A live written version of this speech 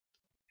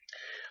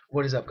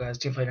What is up, guys?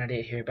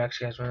 Teamfight98 here, back to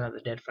you guys with another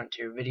Dead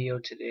Frontier video.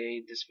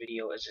 Today, this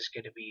video is just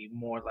going to be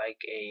more like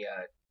a,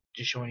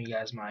 just showing you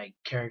guys my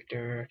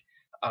character,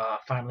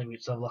 finally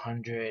reached level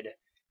 100.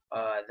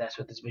 That's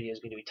what this video is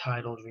going to be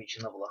titled,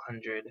 reaching level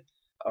 100.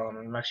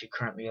 I'm actually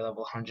currently at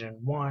level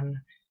 101,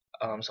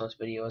 so this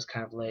video is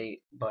kind of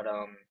late, but,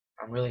 I'm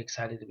really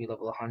excited to be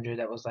level 100.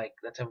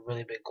 That's a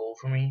really big goal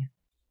for me.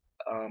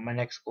 My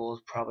next goal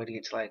is probably to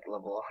get to, like,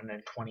 level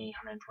 120,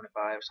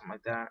 125, something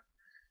like that.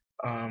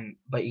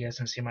 But you guys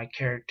can see my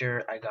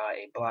character. I got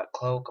a black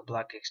cloak, a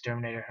black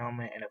exterminator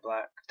helmet, and a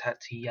black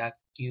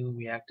Tatiyaku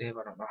reactive.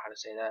 I don't know how to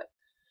say that.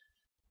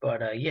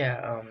 But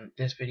yeah,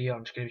 this video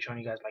I'm just gonna be showing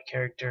you guys my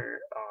character.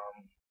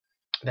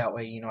 That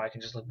way, I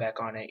can just look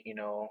back on it,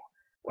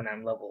 when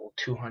I'm level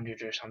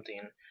 200 or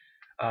something,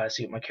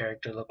 see what my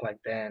character looked like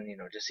then,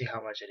 just see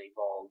how much it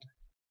evolved.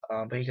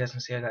 But you guys can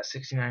see I got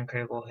 69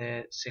 critical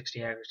hit,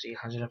 60 accuracy,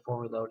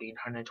 104 reloading,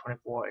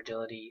 124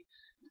 agility,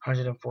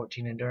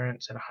 114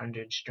 endurance, and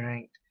 100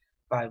 strength,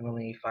 5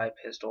 melee, 5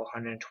 pistol,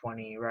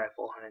 120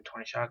 rifle,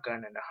 120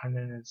 shotgun, and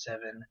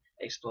 107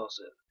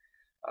 explosive.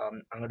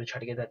 I'm going to try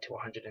to get that to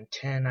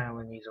 110. I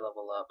only need to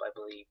level up, I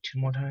believe, 2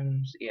 more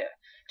times. Yeah,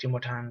 2 more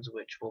times,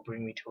 which will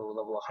bring me to a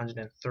level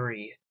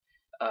 103.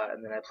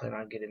 And then I plan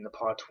on getting the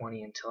Paw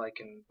 20 until I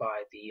can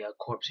buy the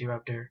Corpse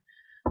Eruptor.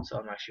 So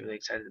I'm actually really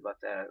excited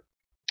about that.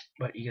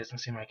 But you guys can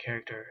see my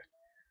character.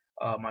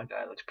 My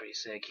guy looks pretty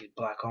sick. He's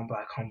black on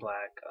black on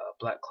black,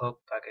 black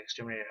cloak, black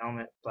exterminator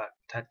helmet, black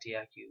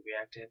Tatiyaku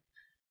reactive.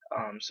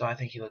 So I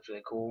think he looks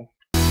really cool.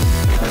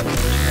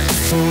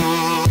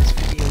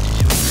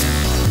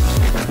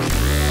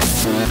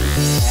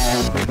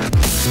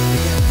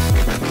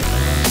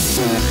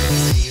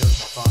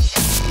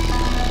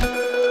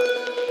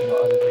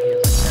 Other videos